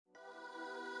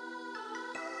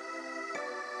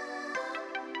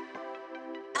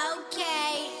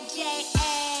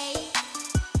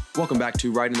Welcome back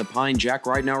to Riding the Pine. Jack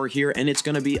Ridenour here, and it's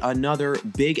going to be another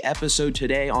big episode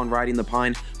today on Riding the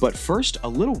Pine. But first, a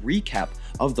little recap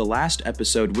of the last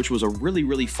episode, which was a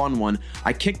really fun one.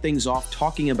 I kicked things off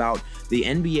talking about the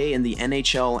NBA and the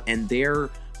NHL and their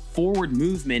forward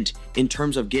movement in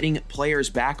terms of getting players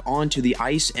back onto the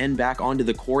ice and back onto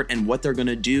the court and what they're going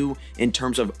to do in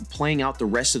terms of playing out the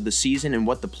rest of the season and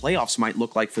what the playoffs might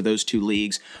look like for those two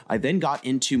leagues. I then got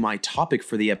into my topic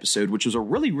for the episode, which was a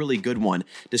really good one,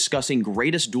 discussing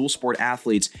greatest dual sport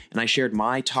athletes, and I shared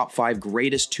my top 5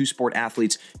 greatest two-sport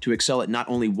athletes to excel at not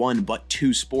only one but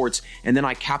two sports. And then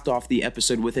I capped off the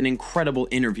episode with an incredible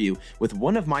interview with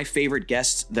one of my favorite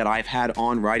guests that I've had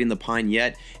on Riding the Pine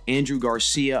yet, Andrew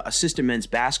Garcia, assistant men's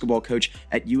basketball coach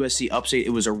at USC Upstate.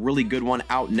 It was a really good one,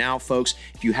 out now, folks.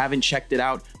 If you haven't checked it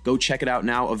out, go check it out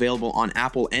now, available on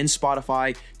Apple and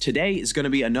Spotify. Today is going to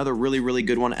be another really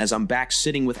good one as I'm back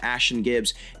sitting with Ashton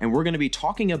Gibbs, and we're going to be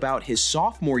talking about his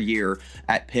sophomore year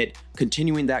at Pitt,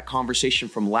 continuing that conversation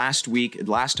from last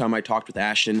time I talked with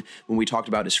Ashton when we talked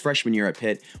about his freshman year at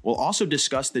Pitt. We'll also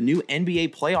discuss the new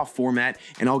NBA playoff format,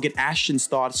 and I'll get Ashton's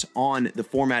thoughts on the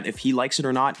format if he likes it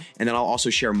or not, and then I'll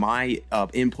also share my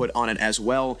input on it as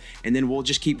well. And then we'll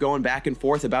just keep going back and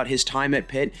forth about his time at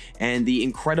Pitt and the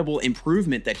incredible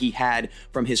improvement that he had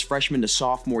from his freshman to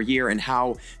sophomore year and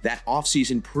how that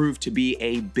offseason proved to be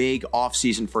a big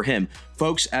offseason for him.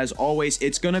 Folks, as always,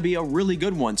 it's going to be a really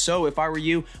good one. So if I were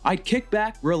you, I'd kick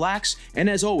back, relax, and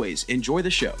as always, enjoy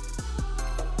the show.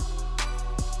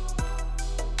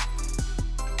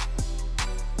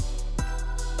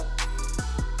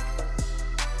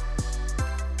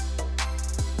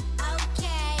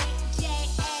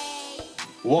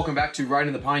 Welcome back to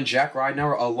Riding the Pine. Jack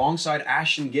Ridenour alongside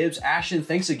Ashton Gibbs. Ashton,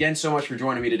 thanks again so much for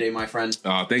joining me today, my friend.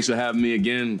 Thanks for having me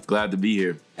again. Glad to be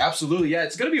here. Absolutely, yeah.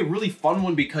 It's going to be a really fun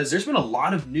one because there's been a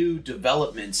lot of new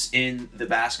developments in the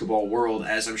basketball world,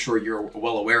 as I'm sure you're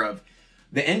well aware of.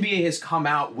 The NBA has come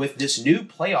out with this new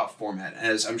playoff format,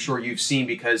 as I'm sure you've seen,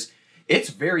 because it's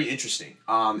very interesting.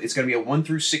 It's going to be a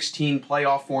 1-16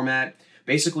 playoff format,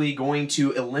 basically going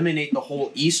to eliminate the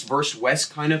whole East versus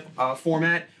West kind of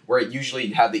format, where it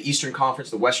usually have the Eastern Conference,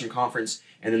 the Western Conference,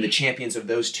 and then the champions of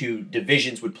those two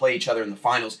divisions would play each other in the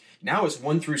finals. Now it's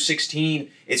 1-16.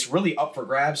 It's really up for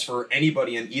grabs for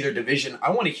anybody in either division.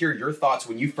 I want to hear your thoughts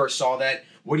when you first saw that.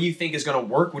 What do you think is going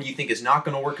to work? What do you think is not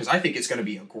going to work? Because I think it's going to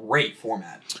be a great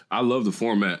format. I love the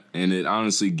format, and it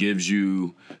honestly gives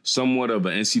you somewhat of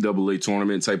an NCAA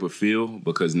tournament type of feel,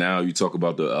 because now you talk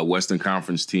about the Western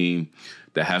Conference team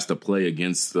that has to play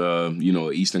against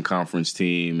Eastern Conference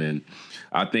team, and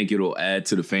I think it'll add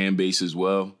to the fan base as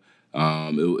well.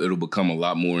 It'll become a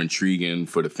lot more intriguing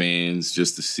for the fans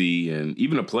just to see, and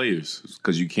even the players,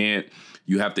 because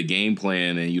you have to game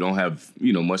plan, and you don't have,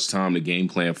 much time to game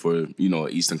plan for, an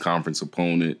Eastern Conference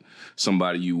opponent,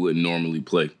 somebody you wouldn't normally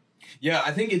play. Yeah,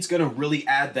 I think it's going to really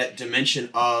add that dimension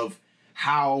of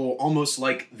how almost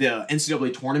like the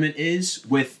NCAA tournament is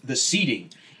with the seeding.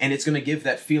 And it's going to give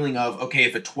that feeling of, okay,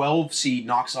 if a 12 seed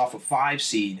knocks off a 5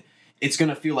 seed, it's going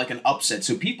to feel like an upset.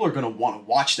 So people are going to want to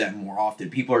watch that more often.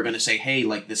 People are going to say, hey,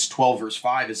 like this 12 versus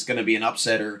 5 is going to be an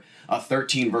upset, or a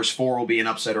 13 versus 4 will be an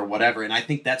upset, or whatever. And I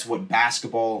think that's what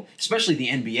basketball, especially the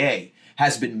NBA,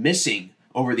 has been missing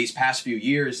over these past few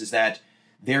years, is that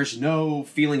there's no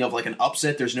feeling of like an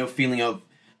upset. There's no feeling of,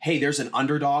 hey, there's an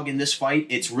underdog in this fight.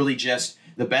 It's really just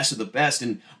the best of the best.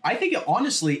 And I think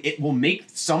honestly, it will make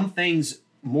some things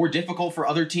more difficult for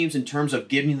other teams in terms of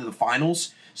getting to the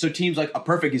finals. So teams like, a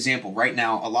perfect example right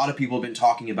now, a lot of people have been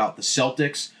talking about the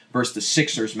Celtics versus the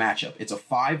Sixers matchup. It's a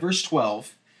 5 versus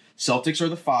 12. Celtics are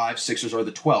the 5, Sixers are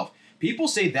the 12. People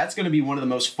say that's going to be one of the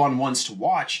most fun ones to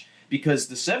watch because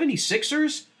the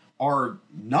 76ers are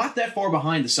not that far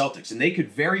behind the Celtics, and they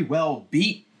could very well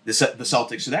beat the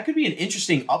Celtics. So that could be an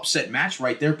interesting upset match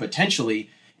right there potentially.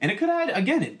 And it could add,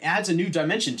 again, it adds a new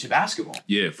dimension to basketball.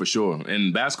 Yeah, for sure.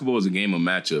 And basketball is a game of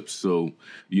matchups. So,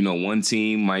 one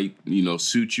team might,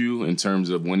 suit you in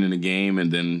terms of winning a game,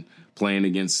 and then playing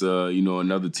against,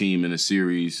 another team in a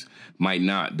series might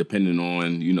not, depending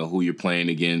on, who you're playing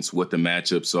against, what the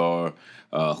matchups are,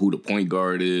 who the point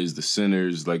guard is, the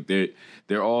centers. Like,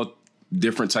 they're all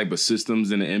different type of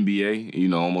systems in the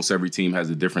NBA. Almost every team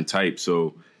has a different type.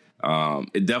 So,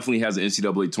 it definitely has an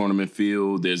NCAA tournament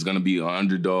feel. There's going to be an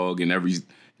underdog in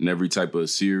every type of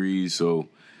series. So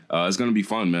it's going to be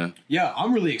fun, man. Yeah,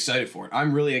 I'm really excited for it.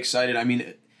 I'm really excited. I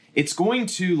mean, it's going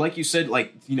to, like you said,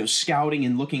 scouting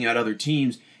and looking at other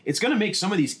teams, it's going to make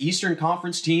some of these Eastern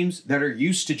Conference teams that are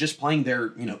used to just playing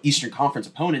their, Eastern Conference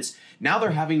opponents, now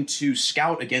they're having to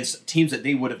scout against teams that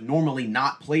they would have normally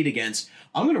not played against.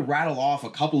 I'm going to rattle off a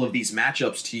couple of these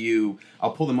matchups to you.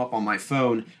 I'll pull them up on my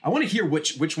phone. I want to hear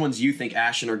which ones you think,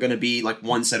 Ashton, are going to be like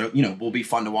ones that are, will be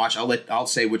fun to watch. I'll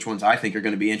say which ones I think are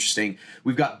going to be interesting.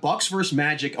 We've got Bucks versus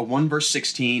Magic, a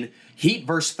 1-16. Heat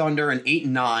versus Thunder, an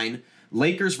 8-9.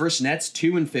 Lakers versus Nets,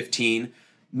 2-15.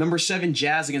 Number 7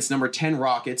 Jazz against number 10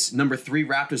 Rockets. Number 3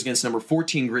 Raptors against number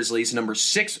 14 Grizzlies. Number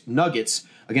 6 Nuggets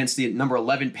against the number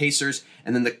 11 Pacers.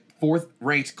 And then the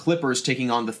 4th-ranked Clippers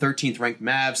taking on the 13th-ranked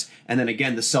Mavs, and then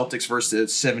again the Celtics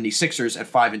versus 76ers at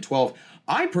 5-12.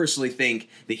 I personally think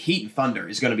the Heat and Thunder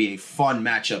is going to be a fun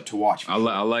matchup to watch. I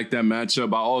like that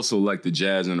matchup. I also like the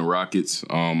Jazz and the Rockets.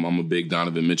 I'm a big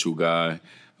Donovan Mitchell guy.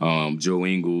 Joe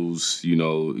Ingles,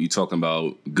 you're talking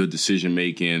about good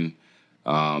decision-making.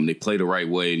 They play the right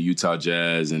way, the Utah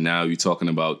Jazz, and now you're talking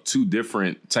about 2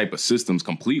 different type of systems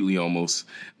completely almost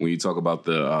when you talk about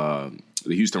the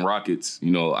Houston Rockets,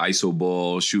 iso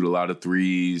ball, shoot a lot of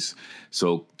threes.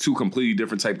 So 2 completely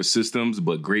different type of systems,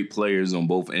 but great players on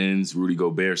both ends, Rudy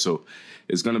Gobert. So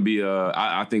it's going to be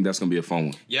I think that's going to be a fun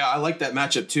one. Yeah, I like that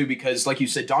matchup too because, like you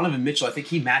said, Donovan Mitchell, I think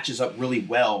he matches up really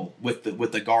well with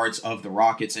the guards of the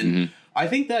Rockets. And I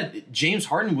think that James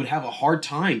Harden would have a hard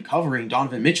time covering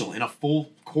Donovan Mitchell in a full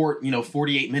court,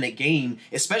 48-minute game,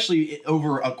 especially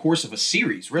over a course of a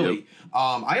series, really. Yep.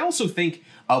 I also think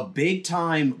a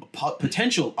big-time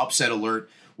potential upset alert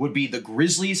would be the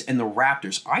Grizzlies and the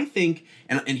Raptors. I think,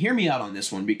 and hear me out on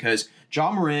this one, because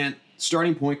Ja Morant,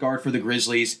 starting point guard for the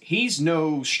Grizzlies, he's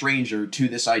no stranger to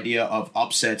this idea of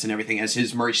upsets and everything, as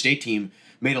his Murray State team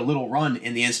made a little run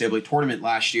in the NCAA tournament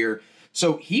last year.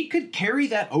 So he could carry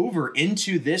that over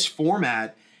into this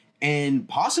format and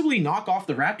possibly knock off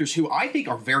the Raptors, who I think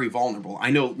are very vulnerable.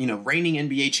 I know, reigning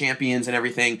NBA champions and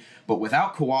everything, but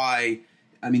without Kawhi,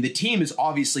 I mean, the team is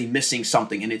obviously missing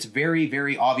something, and it's very,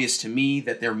 very obvious to me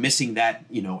that they're missing that,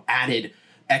 added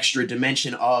extra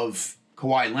dimension of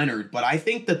Kawhi Leonard. But I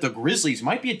think that the Grizzlies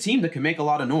might be a team that can make a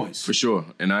lot of noise. For sure,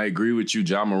 and I agree with you,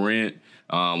 Ja Morant.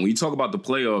 When you talk about the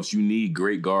playoffs, you need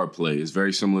great guard play. It's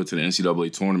very similar to the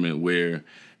NCAA tournament where,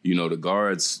 the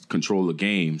guards control the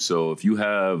game. So if you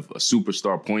have a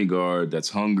superstar point guard that's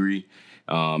hungry,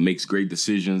 makes great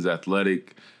decisions,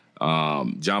 athletic,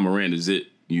 Ja Morant is it.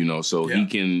 So yeah.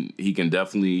 he can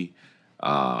definitely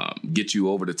get you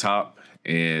over the top,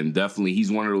 and definitely he's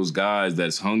one of those guys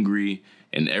that's hungry,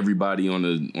 and everybody on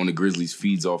the Grizzlies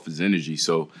feeds off his energy.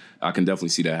 So I can definitely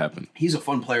see that happen. He's a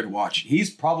fun player to watch. He's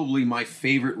probably my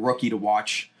favorite rookie to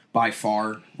watch by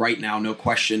far right now, no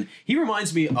question. He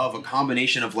reminds me of a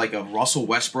combination of like a Russell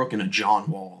Westbrook and a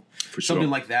John Wall. For sure. Something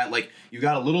like that. Like, you've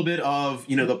got a little bit of,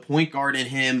 the point guard in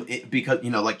him because,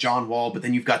 like John Wall, but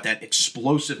then you've got that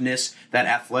explosiveness, that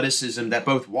athleticism that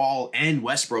both Wall and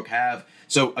Westbrook have.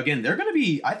 So, again,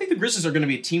 I think the Grizzlies are going to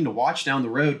be a team to watch down the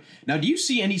road. Now, do you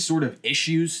see any sort of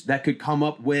issues that could come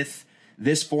up with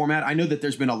this format? I know that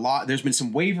there's been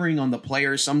some wavering on the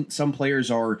players. Some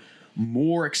players are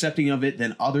more accepting of it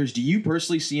than others. Do you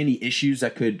personally see any issues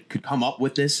that could come up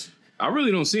with this? I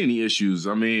really don't see any issues.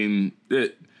 I mean,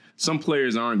 some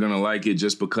players aren't going to like it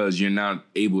just because you're not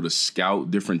able to scout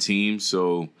different teams.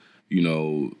 So,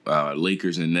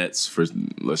 Lakers and Nets, for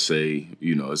let's say,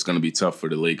 it's going to be tough for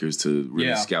the Lakers to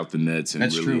really scout the Nets and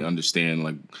really understand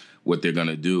like what they're going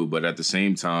to do. But at the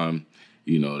same time,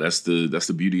 that's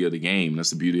the beauty of the game.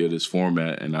 That's the beauty of this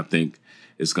format. And I think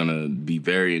it's going to be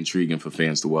very intriguing for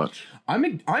fans to watch.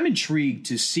 I'm intrigued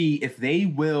to see if they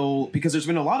will, because there's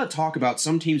been a lot of talk about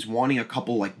some teams wanting a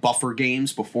couple like buffer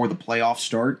games before the playoffs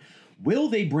start. Will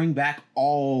they bring back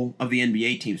all of the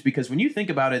NBA teams? Because when you think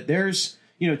about it, there's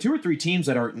 2 or 3 teams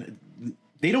that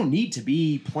they don't need to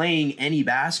be playing any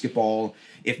basketball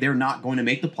if they're not going to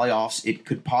make the playoffs. It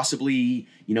could possibly,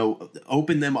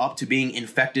 open them up to being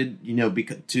infected,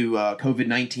 to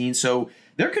COVID-19. So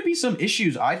there could be some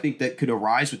issues, I think, that could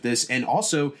arise with this. And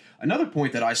also, another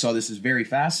point that I saw this is very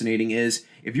fascinating is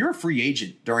if you're a free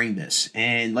agent during this,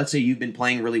 and let's say you've been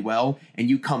playing really well and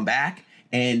you come back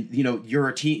and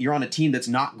you're on a team that's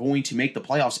not going to make the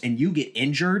playoffs and you get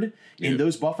injured in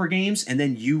those buffer games and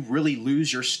then you really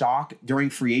lose your stock during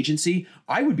free agency,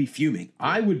 I would be fuming.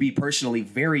 I would be personally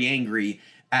very angry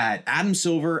at Adam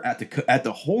Silver, at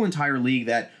the whole entire league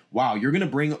that, wow, you're going to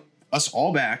bring us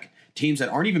all back, teams that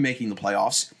aren't even making the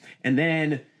playoffs, and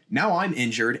then now I'm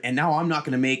injured, and now I'm not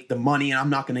going to make the money, and I'm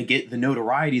not going to get the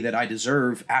notoriety that I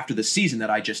deserve after the season that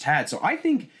I just had. So I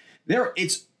think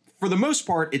for the most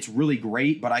part, it's really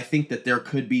great, but I think that there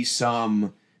could be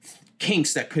some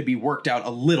kinks that could be worked out a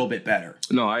little bit better.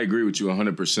 No, I agree with you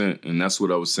 100%, and that's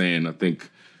what I was saying. I think,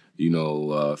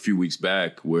 a few weeks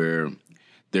back, where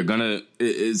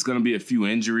it's gonna be a few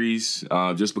injuries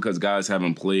just because guys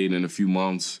haven't played in a few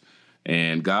months.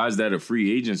 And guys that are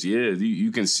free agents,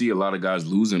 you can see a lot of guys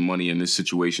losing money in this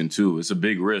situation too. It's a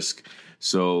big risk.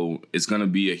 So it's going to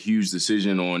be a huge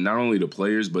decision on not only the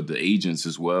players, but the agents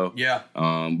as well. Yeah.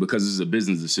 Because it's a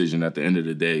business decision at the end of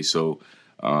the day. So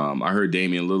I heard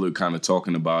Damian Lillard kind of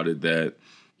talking about it that,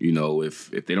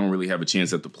 if they don't really have a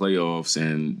chance at the playoffs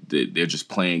and they're just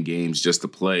playing games just to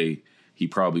play, he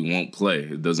probably won't play.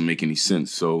 It doesn't make any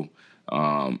sense. So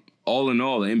all in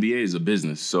all, the NBA is a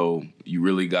business. So you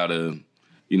really got to,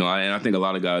 and I think a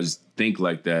lot of guys think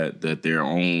like that their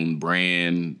own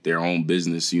brand, their own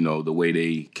business, the way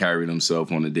they carry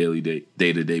themselves on a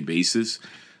day-to-day basis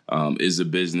is a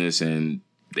business, and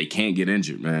they can't get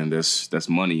injured, man. That's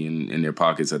money in their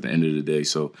pockets at the end of the day.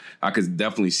 So I could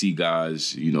definitely see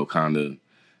guys, kind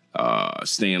of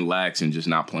staying lax and just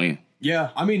not playing. Yeah,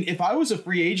 I mean, if I was a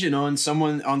free agent on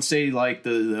someone, on say like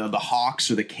the Hawks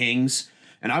or the Kings,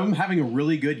 and I'm having a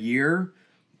really good year,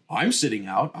 I'm sitting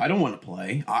out. I don't want to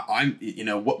play.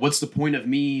 What's the point of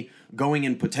me going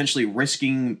and potentially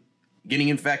risking getting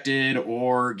infected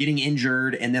or getting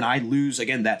injured, and then I lose,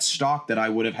 again, that stock that I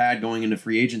would have had going into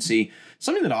free agency?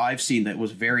 Something that I've seen that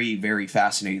was very, very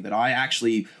fascinating that I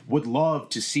actually would love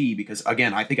to see, because,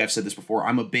 again, I think I've said this before,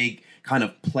 I'm a big kind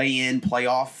of play-in,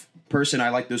 playoff person. I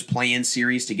like those play-in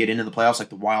series to get into the playoffs, like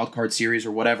the wild card series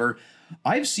or whatever.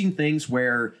 I've seen things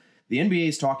where the NBA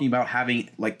is talking about having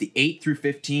like the 8 through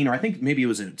 15, or I think maybe it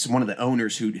was one of the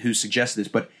owners who suggested this,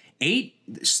 but the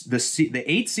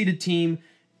 8th seeded team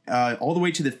all the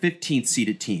way to the 15th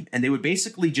seeded team, and they would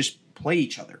basically just play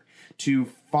each other to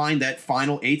find that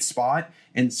final 8th spot.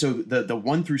 And so the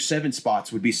 1 through 7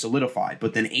 spots would be solidified,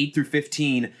 but then 8 through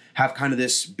 15 have kind of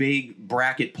this big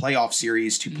bracket playoff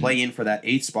series to play in for that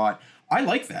 8th spot. I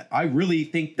like that. I really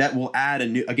think that will add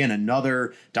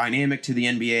another dynamic to the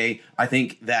NBA. I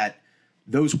think that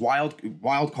those wild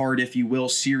card, if you will,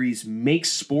 series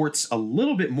makes sports a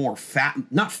little bit more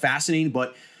not fascinating,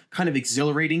 but kind of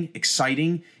exhilarating,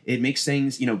 exciting. It makes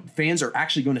things, fans are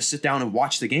actually going to sit down and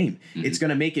watch the game. Mm-hmm. It's going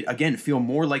to make it, again, feel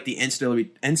more like the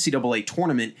NCAA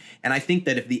tournament. And I think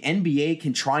that if the NBA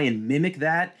can try and mimic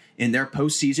that in their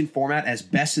postseason format as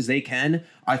best as they can,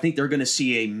 I think they're going to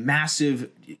see a massive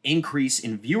increase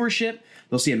in viewership.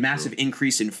 They'll see a massive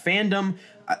increase in fandom.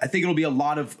 I think it'll be a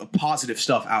lot of positive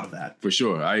stuff out of that. For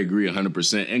sure. I agree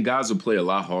 100%. And guys will play a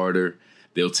lot harder.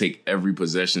 They'll take every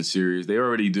possession serious. They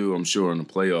already do, I'm sure, in the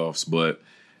playoffs. But,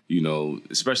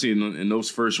 especially in those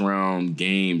first round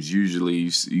games,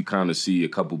 usually you kind of see a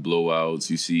couple blowouts.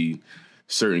 You see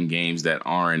certain games that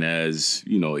aren't as,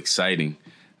 exciting.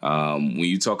 When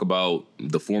you talk about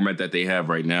the format that they have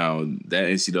right now, that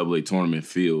NCAA tournament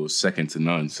feels second to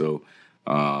none. So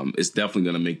it's definitely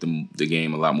going to make the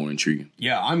game a lot more intriguing.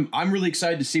 Yeah, I'm really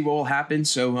excited to see what will happen.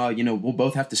 So, we'll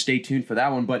both have to stay tuned for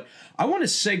that one. But I want to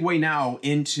segue now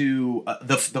into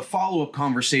the follow-up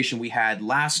conversation we had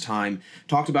last time.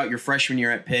 Talked about your freshman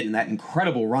year at Pitt and that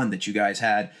incredible run that you guys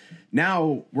had.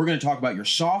 Now we're going to talk about your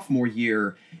sophomore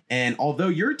year. And although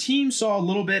your team saw a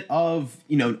little bit of,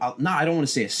 I don't want to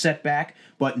say a setback,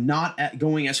 but not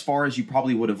going as far as you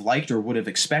probably would have liked or would have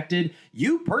expected,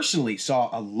 you personally saw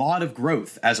a lot of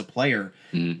growth as a player.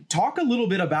 Mm. Talk a little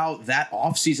bit about that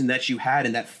offseason that you had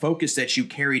and that focus that you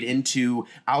carried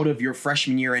out of your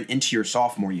freshman year and into your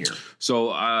sophomore year. So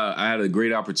I had a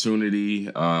great opportunity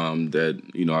that,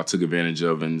 I took advantage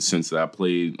of. And since I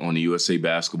played on the USA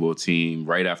basketball team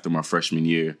right after my freshman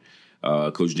year,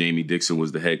 Coach Jamie Dixon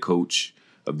was the head coach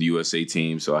of the USA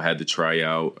team. So I had to try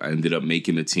out. I ended up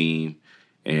making the team.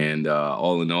 And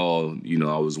all in all,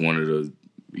 I was one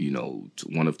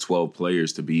of 12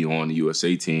 players to be on the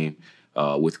USA team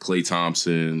with Klay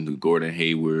Thompson, Gordon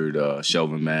Hayward,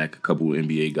 Shelvin Mack, a couple of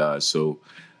NBA guys. So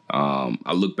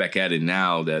I look back at it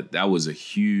now that was a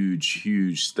huge,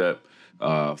 huge step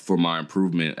for my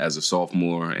improvement as a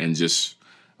sophomore and just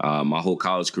my whole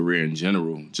college career in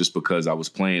general, just because I was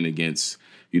playing against,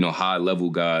 high-level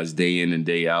guys day in and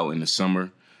day out in the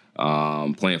summer.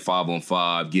 Playing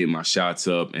 5-on-5, getting my shots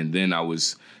up, and then I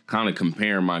was kind of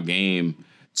comparing my game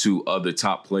to other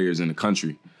top players in the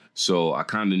country. So I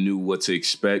kind of knew what to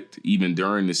expect even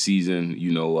during the season,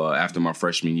 after my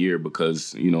freshman year,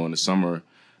 because, in the summer,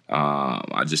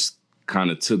 I just kind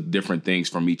of took different things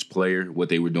from each player, what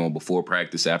they were doing before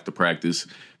practice, after practice,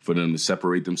 for them to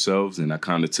separate themselves. And I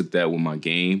kind of took that with my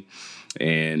game.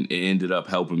 And it ended up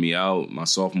helping me out my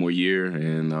sophomore year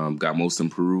and got most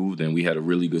improved. And we had a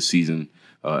really good season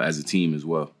as a team as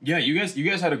well. Yeah, you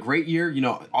guys had a great year.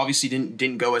 Obviously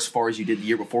didn't go as far as you did the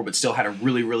year before, but still had a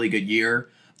really, really good year.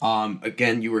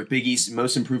 Again, you were a Big East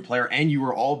Most Improved Player, and you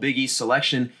were all Big East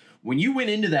selection. When you went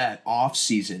into that off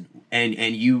season and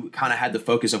you kind of had the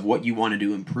focus of what you wanted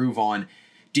to improve on,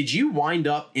 did you wind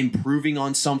up improving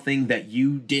on something that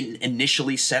you didn't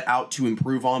initially set out to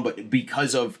improve on, but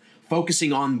because of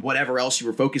focusing on whatever else you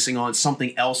were focusing on,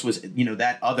 something else was,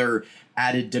 that other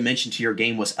added dimension to your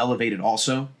game was elevated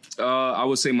also? I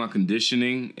would say my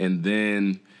conditioning, and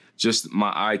then just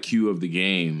my IQ of the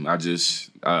game.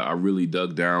 I really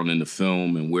dug down in the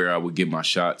film and where I would get my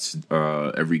shots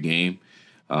every game.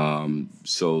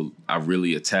 So I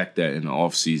really attacked that in the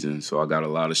off season. So I got a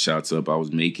lot of shots up. I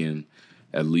was making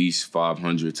at least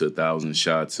 500 to 1,000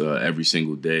 shots every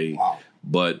single day. Wow.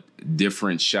 But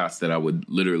different shots that I would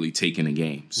literally take in a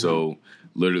game. So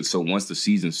so once the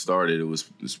season started, it was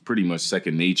pretty much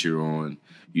second nature on,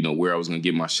 where I was going to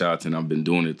get my shots, and I've been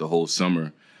doing it the whole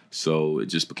summer. So it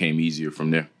just became easier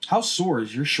from there. How sore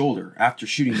is your shoulder after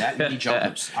shooting that many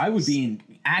jumpers? I would be in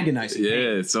agonizing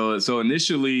pain. Yeah. So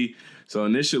initially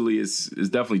it's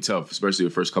definitely tough, especially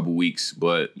the first couple weeks.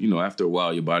 But, after a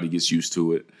while, your body gets used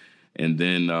to it. And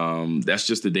then that's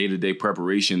just the day-to-day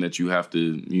preparation that you have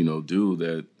to, do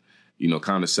that,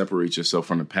 kind of separate yourself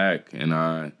from the pack. And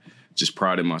I just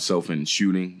prided myself in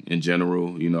shooting in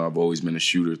general. I've always been a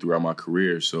shooter throughout my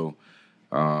career. So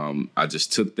I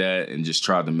just took that and just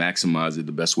tried to maximize it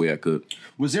the best way I could.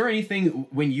 Was there anything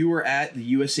when you were at the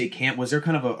USA camp, was there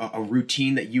kind of a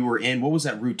routine that you were in? What was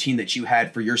that routine that you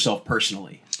had for yourself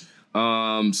personally?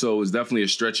 So it was definitely a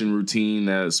stretching routine,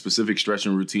 a specific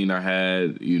stretching routine I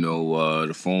had,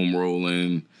 the foam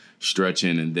rolling,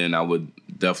 stretching, and then I would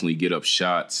definitely get up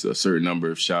shots, a certain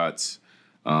number of shots,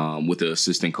 with the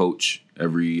assistant coach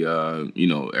every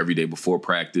day before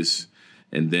practice.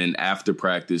 And then after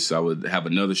practice, I would have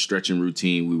another stretching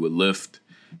routine. We would lift,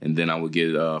 and then I would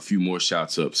get a few more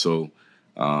shots up. So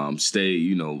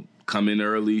come in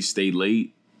early, stay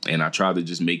late, and I tried to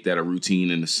just make that a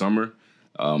routine in the summer.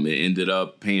 It ended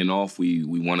up paying off. We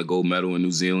won a gold medal in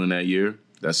New Zealand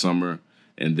that summer.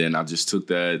 And then I just took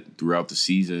that throughout the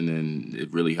season, and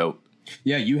it really helped.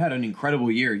 Yeah, you had an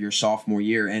incredible year, your sophomore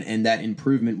year, and that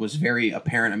improvement was very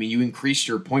apparent. I mean, you increased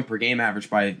your point per game average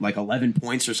by like 11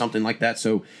 points or something like that.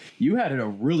 So you had a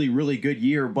really, really good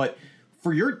year. But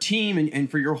for your team and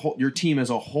for your team as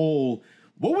a whole,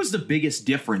 what was the biggest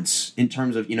difference in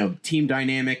terms of, team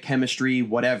dynamic, chemistry,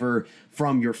 whatever,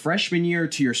 from your freshman year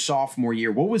to your sophomore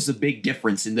year? What was the big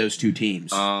difference in those two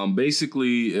teams?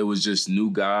 Basically, it was just new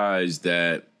guys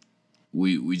that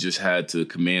we just had to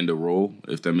command a role,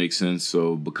 if that makes sense.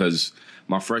 So because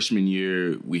my freshman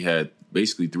year, we had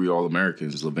basically 3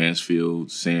 All-Americans, LaVance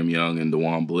Fields, Sam Young, and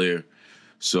DeJuan Blair.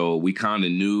 So we kind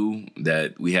of knew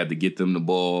that we had to get them the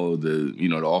ball. The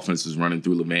offense was running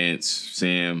through LaVance,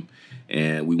 Sam,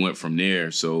 and we went from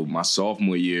there. So my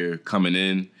sophomore year coming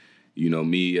in,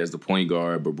 me as the point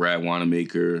guard, but Brad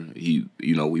Wanamaker,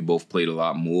 we both played a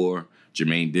lot more.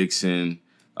 Jermaine Dixon.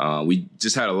 We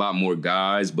just had a lot more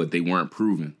guys, but they weren't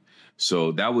proven.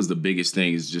 So that was the biggest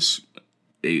thing, is just,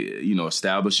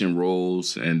 establishing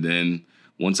roles. And then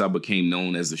once I became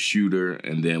known as a shooter,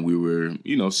 and then we were,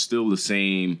 still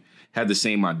had the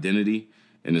same identity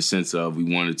in the sense of we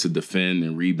wanted to defend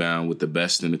and rebound with the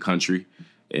best in the country.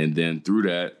 And then through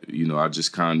that, I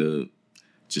just kind of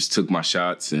just took my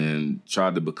shots and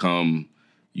tried to become,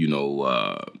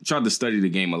 tried to study the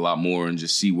game a lot more and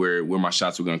just see where my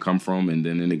shots were going to come from. And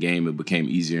then in the game, it became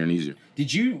easier and easier.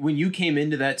 Did you, when you came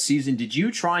into that season, did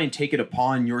you try and take it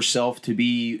upon yourself to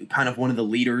be kind of one of the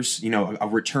leaders, a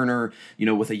returner,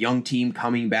 with a young team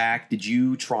coming back? Did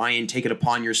you try and take it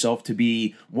upon yourself to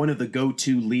be one of the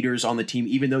go-to leaders on the team,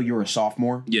 even though you were a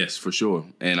sophomore? Yes, for sure.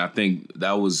 And I think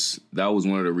that was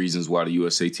one of the reasons why the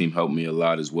USA team helped me a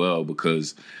lot as well,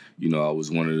 because I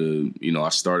was one of the, I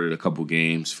started a couple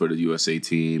games for the USA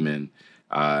team, and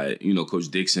Coach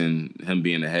Dixon, him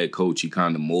being the head coach, he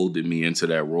kind of molded me into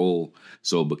that role.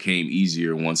 So it became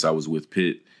easier once I was with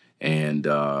Pitt. And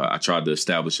I tried to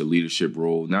establish a leadership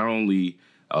role, not only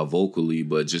vocally,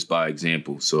 but just by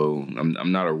example. So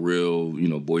I'm not a real,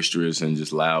 boisterous and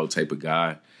just loud type of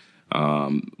guy.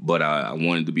 But I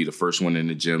wanted to be the first one in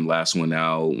the gym, last one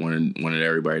out, wanted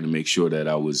everybody to make sure that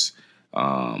I was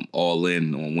all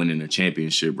in on winning a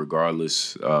championship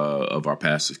regardless of our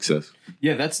past success.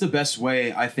 Yeah, that's the best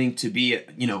way, I think, to be,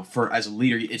 for as a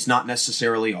leader. It's not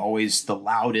necessarily always the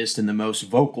loudest and the most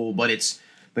vocal, but it's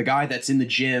the guy that's in the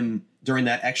gym during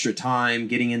that extra time,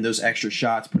 getting in those extra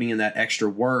shots, putting in that extra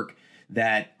work,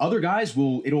 that other guys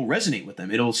it'll resonate with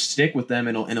them. It'll stick with them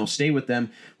and it'll stay with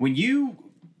them. Go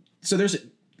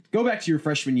back to your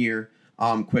freshman year.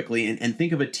 quickly, and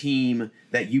think of a team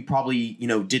that you probably,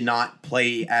 did not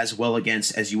play as well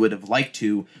against as you would have liked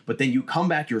to, but then you come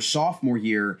back your sophomore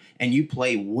year and you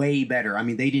play way better. I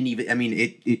mean, they didn't even,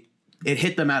 it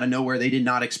hit them out of nowhere. They did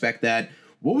not expect that.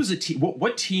 What was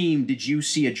what team did you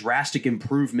see a drastic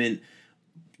improvement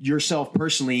yourself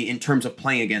personally in terms of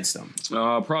playing against them?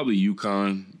 Probably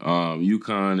UConn,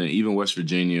 and even West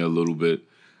Virginia a little bit.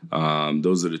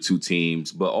 Those are the two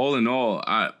teams. But all in all,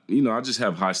 I just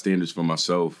have high standards for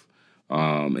myself.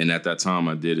 And at that time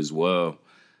I did as well.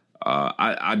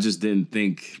 I just didn't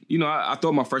think, I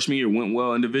thought my freshman year went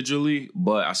well individually,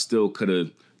 but I still could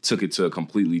have took it to a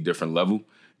completely different level.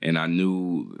 And I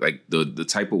knew like the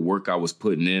type of work I was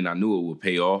putting in, I knew it would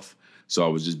pay off. So I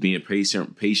was just being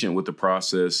patient with the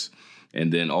process.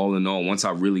 And then all in all, once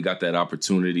I really got that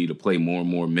opportunity to play more and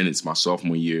more minutes my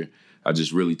sophomore year, I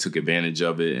just really took advantage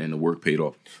of it, and the work paid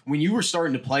off. When you were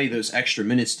starting to play those extra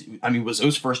minutes, was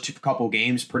those first couple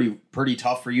games pretty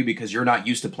tough for you because you're not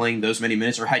used to playing those many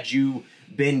minutes, or had you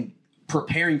been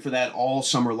preparing for that all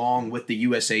summer long with the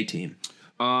USA team?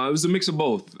 It was a mix of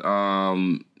both.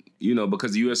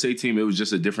 Because the USA team, it was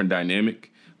just a different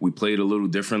dynamic. We played a little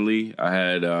differently. I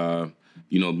had,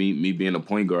 me being a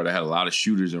point guard, I had a lot of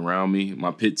shooters around me. My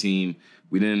Pitt team,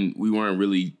 we weren't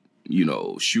really,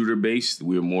 shooter based.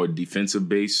 We were more defensive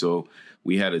based. So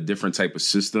we had a different type of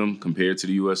system compared to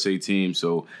the USA team.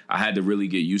 So I had to really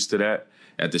get used to that.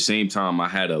 At the same time, I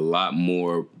had a lot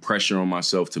more pressure on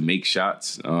myself to make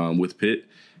shots with Pitt.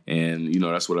 And,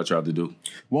 that's what I tried to do.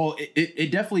 Well,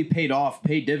 it definitely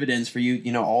paid dividends for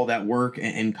you, all that work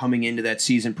and coming into that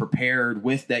season prepared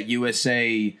with that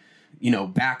USA,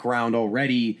 background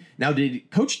already. Now, did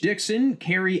Coach Dixon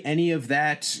carry any of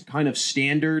that kind of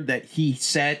standard that he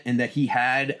set and that he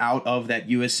had out of that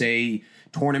USA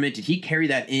tournament? Did he carry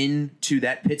that into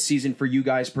that Pitt season for you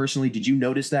guys personally? Did you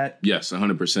notice that? Yes,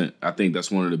 100%. I think that's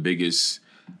one of the biggest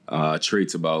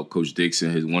traits about Coach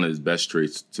Dixon. One of his best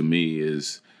traits to me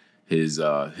is his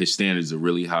standards are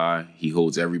really high. He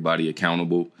holds everybody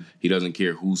accountable. He doesn't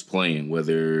care who's playing,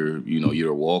 whether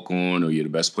you're a walk-on or you're the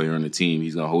best player on the team.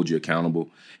 He's going to hold you accountable.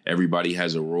 Everybody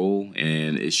has a role,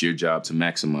 and it's your job to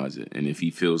maximize it. And if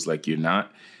he feels like you're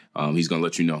not, he's going to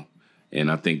let you know.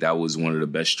 And I think that was one of the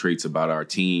best traits about our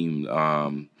team.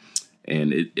 And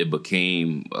it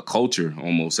became a culture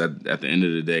almost. At the end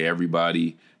of the day,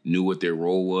 everybody knew what their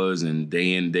role was, and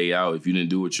day in, day out, if you didn't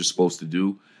do what you're supposed to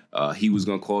do, he was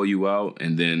going to call you out.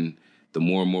 And then the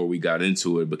more and more we got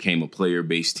into it, became a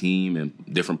player-based team, and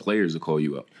different players would call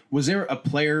you out. Was there a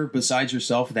player besides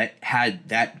yourself that had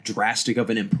that drastic of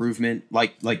an improvement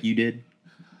like you did?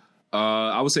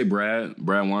 I would say Brad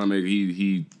Wanamaker.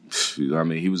 He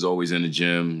was always in the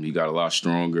gym. He got a lot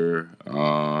stronger.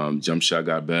 Jump shot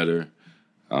got better.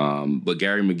 But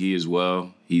Gary McGee as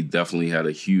well. He definitely had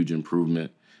a huge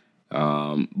improvement.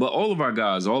 But all of our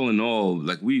guys, all in all,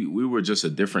 like we were just a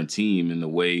different team in the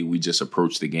way we just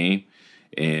approached the game.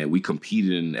 And we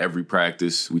competed in every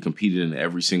practice. We competed in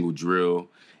every single drill.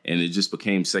 And it just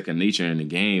became second nature in the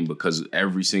game because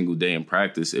every single day in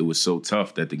practice, it was so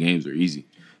tough that the games were easy.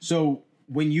 So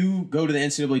when you go to the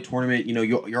NCAA tournament,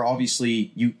 you're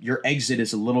obviously your exit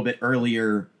is a little bit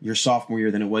earlier your sophomore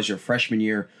year than it was your freshman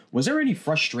year. Was there any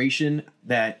frustration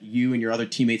that you and your other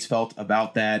teammates felt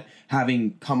about that,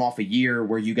 having come off a year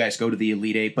where you guys go to the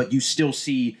Elite Eight, but you still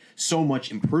see so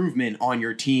much improvement on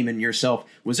your team and yourself?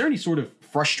 Was there any sort of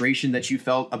frustration that you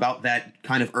felt about that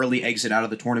kind of early exit out of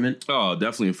the tournament? Oh,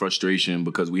 definitely a frustration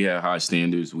because we had high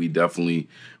standards. We definitely,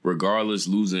 regardless,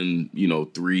 losing,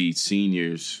 4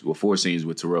 seniors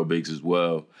with Terrell Biggs as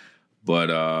well.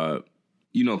 But,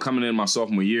 coming in my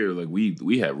sophomore year, like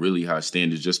we had really high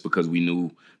standards just because we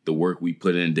knew the work we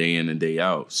put in and day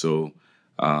out. So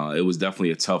it was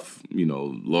definitely a tough,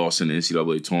 loss in the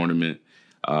NCAA tournament.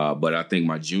 But I think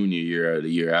my junior year, the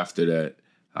year after that,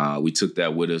 we took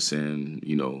that with us, and,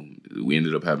 we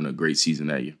ended up having a great season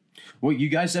that year. Well, you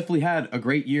guys definitely had a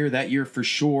great year that year for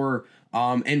sure.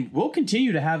 And we'll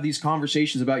continue to have these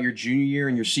conversations about your junior year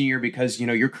and your senior year because,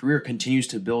 your career continues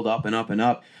to build up and up and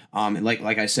up. And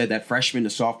like I said, that freshman to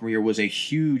sophomore year was a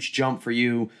huge jump for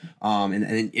you.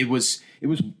 And it was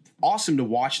awesome to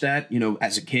watch that,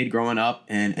 as a kid growing up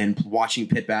and watching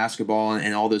Pitt basketball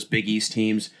and all those Big East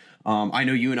teams. I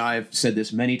know you and I have said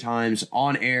this many times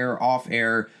on air, off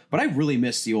air, but I really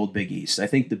miss the old Big East. I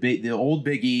think the old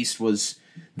Big East was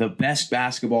the best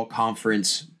basketball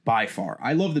conference by far.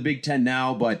 I love the Big Ten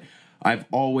now, but I've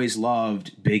always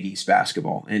loved Big East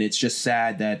basketball, and it's just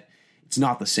sad that it's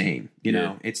not the same.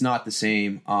 It's not the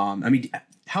same.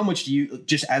 How much do you,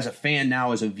 just as a fan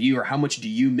now, as a viewer, how much do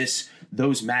you miss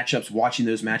those matchups, watching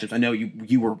those matchups? I know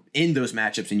you were in those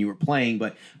matchups and you were playing,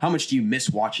 but how much do you miss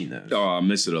watching those? Oh, I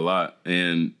miss it a lot.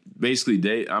 And basically,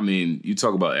 you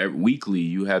talk about weekly,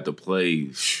 you had to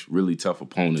play really tough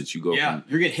opponents. You go from,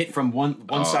 you're getting hit from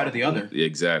one side or the other.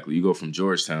 Exactly. You go from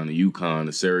Georgetown to UConn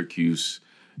to Syracuse.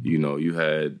 You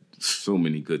had so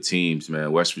many good teams,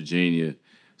 man. West Virginia.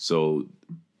 So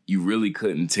you really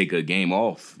couldn't take a game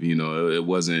off. It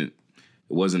wasn't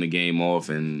a game off,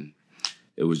 and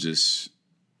it was just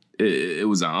it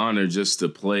was an honor just to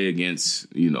play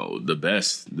against the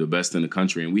best in the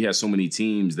country. And we had so many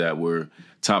teams that were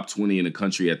top 20 in the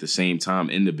country at the same time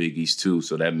in the Big East too.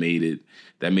 So that made it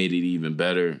even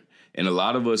better. And a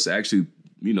lot of us actually,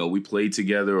 we played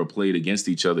together or played against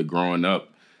each other growing up.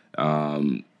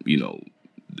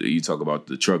 You talk about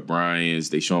the Truck Bryants,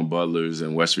 Deshaun Butlers,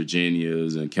 and West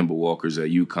Virginias, and Kemba Walkers at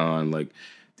UConn. Like,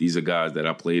 these are guys that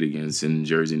I played against in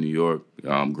Jersey, New York,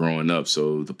 growing up.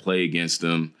 So to play against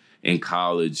them in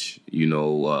college, on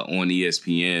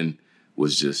ESPN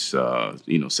was just,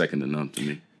 second to none to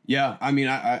me. Yeah, I mean,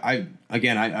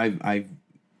 I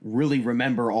really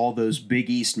remember all those Big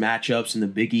East matchups and the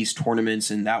Big East tournaments,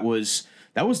 and that was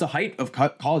the height of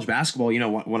college basketball.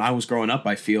 When I was growing up,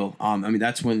 I feel.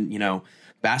 That's when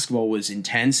basketball was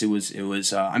intense. It was.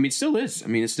 It still is.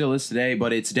 It still is today,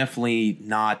 but it's definitely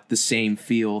not the same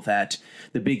feel that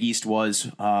the Big East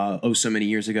was so many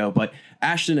years ago. But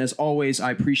Ashton, as always,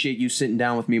 I appreciate you sitting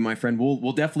down with me, my friend.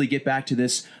 We'll definitely get back to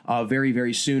this very,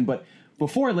 very soon. But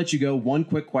before I let you go, one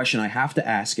quick question. I have to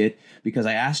ask it because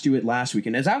I asked you it last week,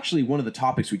 and it's actually one of the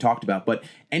topics we talked about. But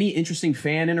any interesting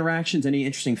fan interactions, any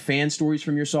interesting fan stories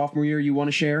from your sophomore year you want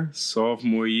to share?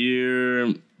 Sophomore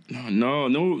year,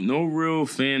 no real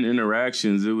fan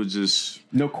interactions. It was just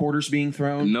no quarters being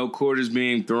thrown. No quarters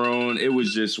being thrown. It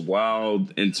was just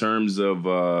wild in terms of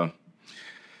the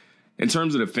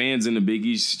fans in the Big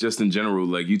East, just in general.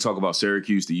 Like, you talk about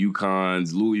Syracuse, the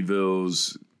UConns,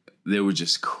 Louisville's. They were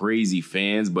just crazy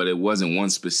fans, but it wasn't one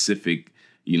specific,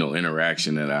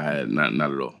 interaction that I had. Not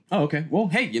at all. Oh, okay. Well,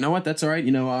 hey, you know what? That's all right.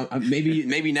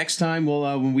 Maybe next time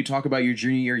when we talk about your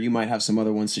junior year, you might have some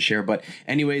other ones to share. But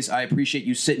anyways, I appreciate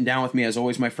you sitting down with me as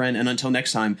always, my friend. And until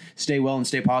next time, stay well and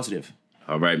stay positive.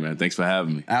 All right, man. Thanks for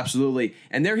having me. Absolutely.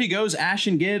 And there he goes,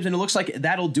 Ashton Gibbs. And it looks like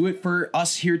that'll do it for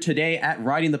us here today at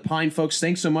Riding the Pine, folks.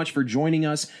 Thanks so much for joining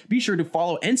us. Be sure to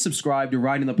follow and subscribe to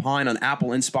Riding the Pine on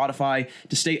Apple and Spotify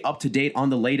to stay up to date on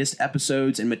the latest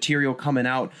episodes and material coming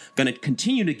out. Going to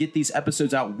continue to get these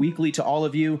episodes out weekly to all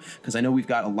of you because I know we've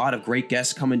got a lot of great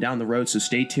guests coming down the road. So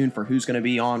stay tuned for who's going to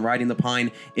be on Riding the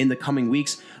Pine in the coming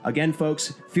weeks. Again,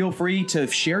 folks, feel free to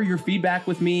share your feedback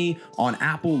with me on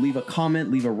Apple. Leave a comment,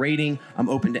 leave a rating. I'm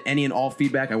open to any and all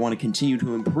feedback. I want to continue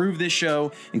to improve this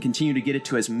show and continue to get it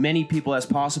to as many people as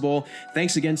possible.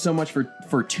 Thanks again so much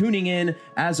for tuning in,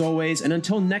 as always. And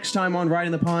until next time on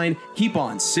Riding the Pine, keep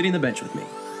on sitting the bench with me.